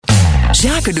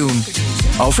Zaken doen.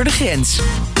 Over de grens.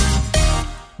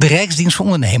 De Rijksdienst voor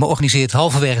Ondernemen organiseert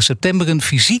halverwege september een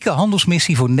fysieke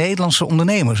handelsmissie voor Nederlandse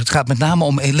ondernemers. Het gaat met name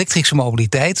om elektrische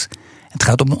mobiliteit. Het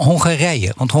gaat om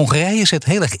Hongarije. Want Hongarije zet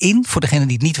heel erg in, voor degenen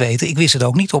die het niet weten, ik wist het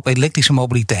ook niet, op elektrische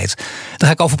mobiliteit. Daar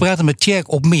ga ik over praten met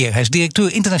Tjerk Opmeer. Hij is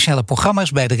directeur internationale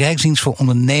programma's bij de Rijksdienst voor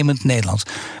Ondernemend Nederland.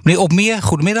 Meneer Opmeer,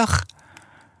 goedemiddag.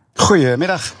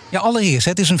 Goedemiddag. Ja, allereerst,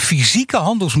 het is een fysieke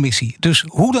handelsmissie. Dus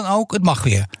hoe dan ook, het mag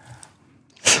weer.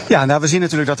 Ja, nou, we zien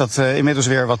natuurlijk dat dat inmiddels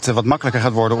weer wat makkelijker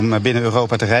gaat worden om binnen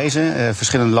Europa te reizen.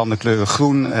 Verschillende landen kleuren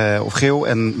groen of geel.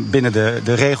 En binnen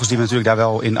de regels die we natuurlijk daar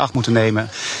wel in acht moeten nemen,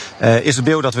 is het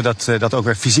beeld dat we dat ook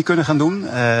weer fysiek kunnen gaan doen.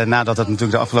 Nadat het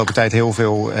natuurlijk de afgelopen tijd heel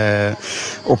veel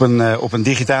op een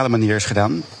digitale manier is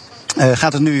gedaan.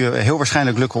 Gaat het nu heel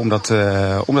waarschijnlijk lukken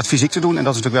om dat fysiek te doen. En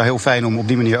dat is natuurlijk wel heel fijn om op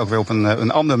die manier ook weer op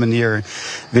een andere manier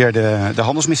weer de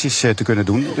handelsmissies te kunnen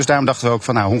doen. Dus daarom dachten we ook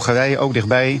van Hongarije ook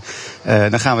dichtbij.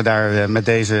 Dan gaan we daar met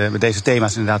deze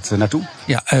thema's inderdaad naartoe.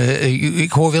 Ja,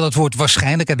 ik hoor wel het woord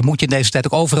waarschijnlijk. En daar moet je in deze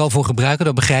tijd ook overal voor gebruiken.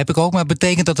 Dat begrijp ik ook. Maar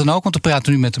betekent dat dan ook, want we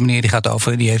praten nu met de meneer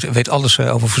die weet alles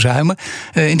over verzuimen.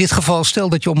 In dit geval, stel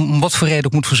dat je om wat voor reden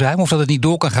ook moet verzuimen, of dat het niet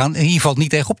door kan gaan. Hier valt niet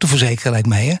tegen op te verzekeren, lijkt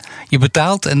mij. Hè? Je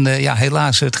betaalt en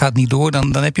helaas, het gaat niet door,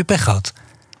 dan heb je pech gehad.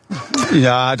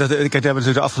 Ja, kijk, we hebben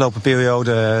natuurlijk de afgelopen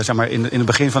periode, zeg maar in het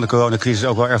begin van de coronacrisis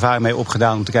ook wel ervaring mee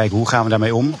opgedaan om te kijken hoe gaan we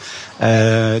daarmee om.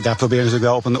 Daar proberen we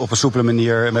natuurlijk wel op een soepele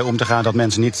manier mee om te gaan dat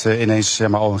mensen niet ineens zeg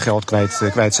maar, al hun geld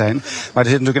kwijt zijn. Maar er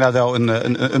zit natuurlijk inderdaad wel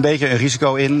een beetje een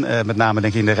risico in. Met name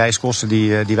denk ik in de reiskosten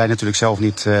die wij natuurlijk zelf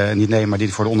niet nemen, maar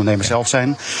die voor de ondernemers zelf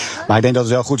zijn. Maar ik denk dat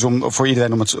het wel goed is voor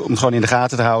iedereen om het gewoon in de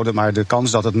gaten te houden. Maar de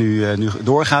kans dat het nu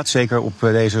doorgaat, zeker op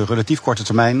deze relatief korte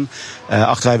termijn,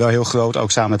 achten wij wel heel groot,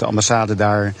 ook samen met de ambassade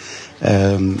daar.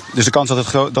 Dus de kans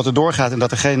dat het doorgaat en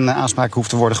dat er geen aanspraak hoeft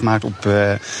te worden gemaakt op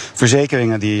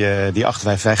verzekeringen, die achten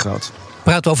wij vrij groot.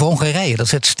 Praten we over Hongarije. Dat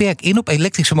zet sterk in op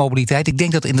elektrische mobiliteit. Ik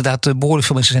denk dat inderdaad behoorlijk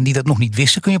veel mensen zijn die dat nog niet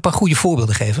wisten. Kun je een paar goede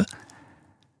voorbeelden geven?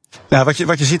 Nou,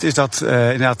 wat je ziet is dat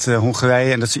inderdaad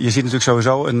Hongarije, en je ziet natuurlijk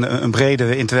sowieso een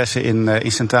bredere interesse in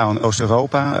Centraal- en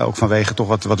Oost-Europa. Ook vanwege toch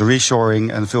wat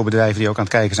reshoring en veel bedrijven die ook aan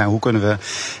het kijken zijn hoe kunnen we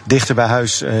dichter bij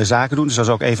huis zaken doen. Dus dat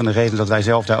is ook een van de redenen dat wij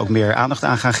zelf daar ook meer aandacht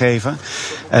aan gaan geven.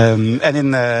 En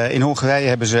in Hongarije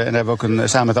hebben ze, en daar hebben we ook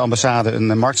samen met de ambassade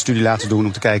een marktstudie laten doen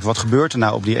om te kijken wat gebeurt er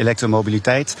nou op die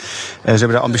elektromobiliteit. Ze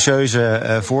hebben daar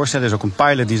ambitieuze voorstellen. Er is ook een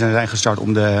pilot die zijn gestart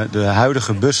om de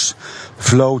huidige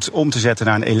busvloot om te zetten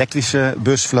naar een elektrische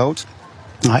busvloot.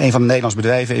 Een van de Nederlandse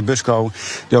bedrijven, Ebusco,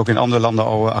 die ook in andere landen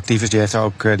al actief is,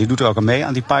 die doet er ook aan mee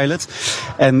aan die pilot.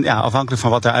 En ja, afhankelijk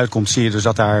van wat daaruit komt, zie je dus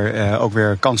dat daar ook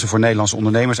weer kansen voor Nederlandse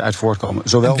ondernemers uit voortkomen.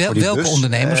 Zowel voor die welke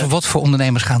ondernemers, of wat voor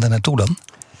ondernemers gaan er naarto dan?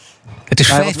 Het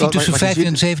is tussen 15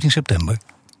 en 17 september.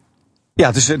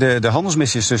 Ja, dus de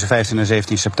handelsmissie is tussen 15 en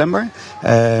 17 september.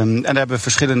 En daar hebben we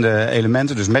verschillende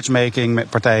elementen. Dus matchmaking met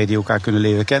partijen die elkaar kunnen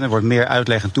leren kennen. Er wordt meer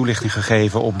uitleg en toelichting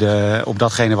gegeven op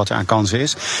datgene wat er aan kansen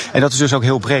is. En dat is dus ook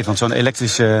heel breed. Want zo'n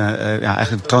elektrische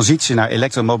eigenlijk transitie naar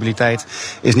elektromobiliteit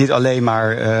is niet alleen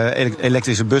maar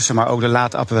elektrische bussen, maar ook de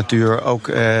laadapparatuur. Ook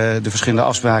de verschillende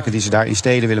afspraken die ze daar in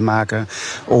steden willen maken.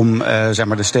 Om zeg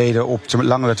maar de steden op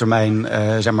langere termijn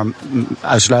zeg maar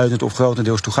uitsluitend of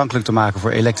grotendeels toegankelijk te maken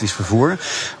voor elektrisch vervoer.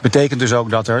 Betekent dus ook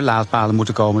dat er laadpalen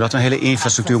moeten komen, dat er een hele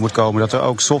infrastructuur moet komen, dat er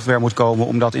ook software moet komen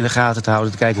om dat in de gaten te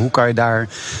houden. Te kijken hoe kan je daar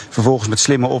vervolgens met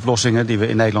slimme oplossingen, die we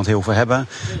in Nederland heel veel hebben,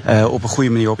 op een goede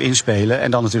manier op inspelen.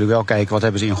 En dan natuurlijk wel kijken wat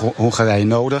hebben ze in Hongarije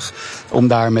nodig om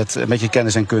daar met je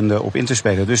kennis en kunde op in te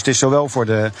spelen. Dus het is zowel voor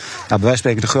bij wijze van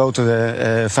spreken de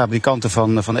grotere fabrikanten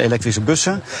van elektrische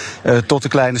bussen, tot de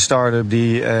kleine start-up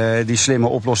die slimme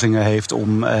oplossingen heeft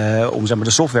om zeg maar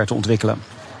de software te ontwikkelen.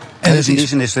 En dus in die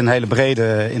zin is het een hele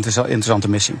brede, interessante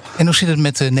missie. En hoe zit het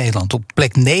met Nederland? Op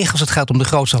plek 9 als het gaat om de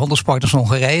grootste handelspartners in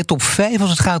Hongarije. Top 5 als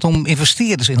het gaat om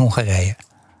investeerders in Hongarije.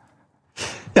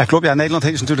 Ja, klopt. Ja, Nederland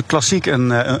is natuurlijk klassiek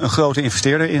een grote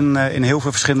investeerder in heel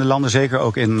veel verschillende landen. Zeker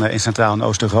ook in Centraal- en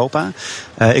Oost-Europa.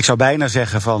 Ik zou bijna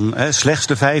zeggen van slechts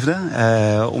de vijfde.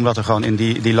 Omdat er gewoon in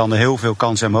die landen heel veel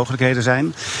kansen en mogelijkheden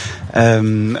zijn.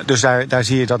 Dus daar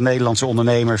zie je dat Nederlandse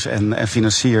ondernemers en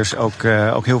financiers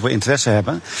ook heel veel interesse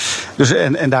hebben. Dus,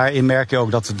 en daarin merk je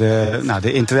ook dat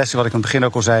de interesse, wat ik aan het begin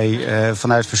ook al zei,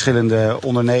 vanuit verschillende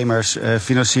ondernemers,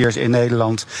 financiers in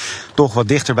Nederland, toch wat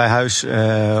dichter bij huis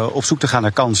op zoek te gaan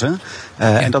naar kansen.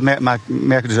 En dat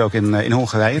merken dus ook in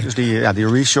Hongarije. Dus die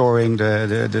reshoring,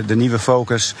 de nieuwe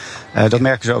focus, dat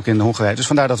merken ze ook in Hongarije. Dus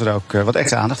vandaar dat we er ook wat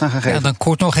extra aandacht aan gaan geven. Ja, dan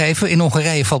kort nog even. In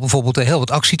Hongarije valt bijvoorbeeld heel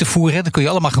wat actie te voeren. Dat kun je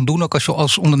allemaal gaan doen, ook als je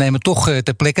als ondernemer toch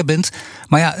ter plekke bent.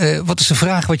 Maar ja, wat is de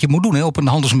vraag wat je moet doen op een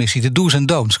handelsmissie? De do's en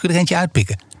don'ts. Kun je er eentje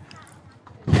uitpikken?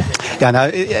 Ja,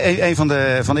 nou, een van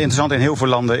de interessante in heel veel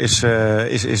landen is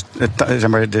zeg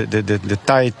maar,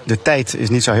 de tijd is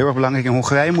niet zo heel erg belangrijk. In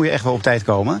Hongarije moet je echt wel op tijd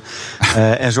komen.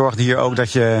 En zorg hier ook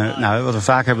dat je, nou, wat we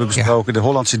vaak hebben besproken, de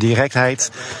Hollandse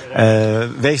directheid.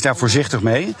 Wees daar voorzichtig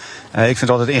mee. Ik vind het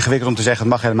altijd ingewikkeld om te zeggen,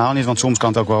 het mag helemaal niet. Want soms kan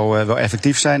het ook wel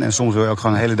effectief zijn. En soms wil je ook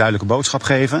gewoon een hele duidelijke boodschap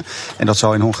geven. En dat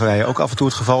zal in Hongarije ook af en toe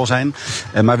het geval zijn.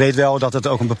 Maar weet wel dat het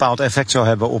ook een bepaald effect zou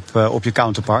hebben op je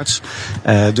counterparts.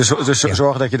 Dus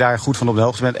zorg dat je daar goed van op de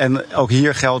hoogte bent. En ook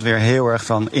hier geldt weer heel erg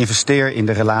van investeer in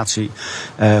de relatie.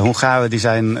 Hongaren die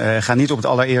gaan niet op het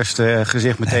allereerste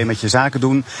gezicht meteen met je zaken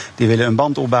doen. Die willen een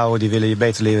band opbouwen, die willen je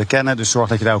beter leren kennen. Dus zorg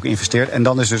dat je daar ook investeert. En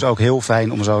dan is het dus ook heel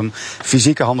fijn om zo'n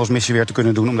fysieke handelsmissie weer te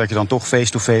kunnen doen. Omdat je dan toch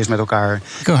face-to-face met elkaar...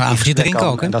 Kun je een avondje drinken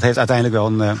ook, hè? En dat heeft uiteindelijk wel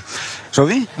een...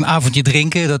 Sorry? Een avondje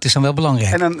drinken, dat is dan wel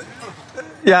belangrijk. En dan...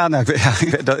 Ja, nou,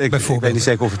 ik weet niet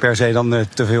zeker of je per se dan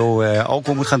te veel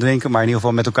alcohol moet gaan drinken. Maar in ieder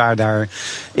geval met elkaar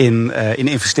daarin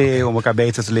investeren om elkaar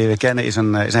beter te leren kennen is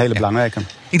een hele belangrijke.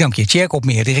 Ik dank je. Tjerk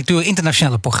Opmeer, directeur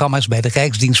internationale programma's bij de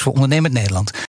Rijksdienst voor Ondernemend Nederland.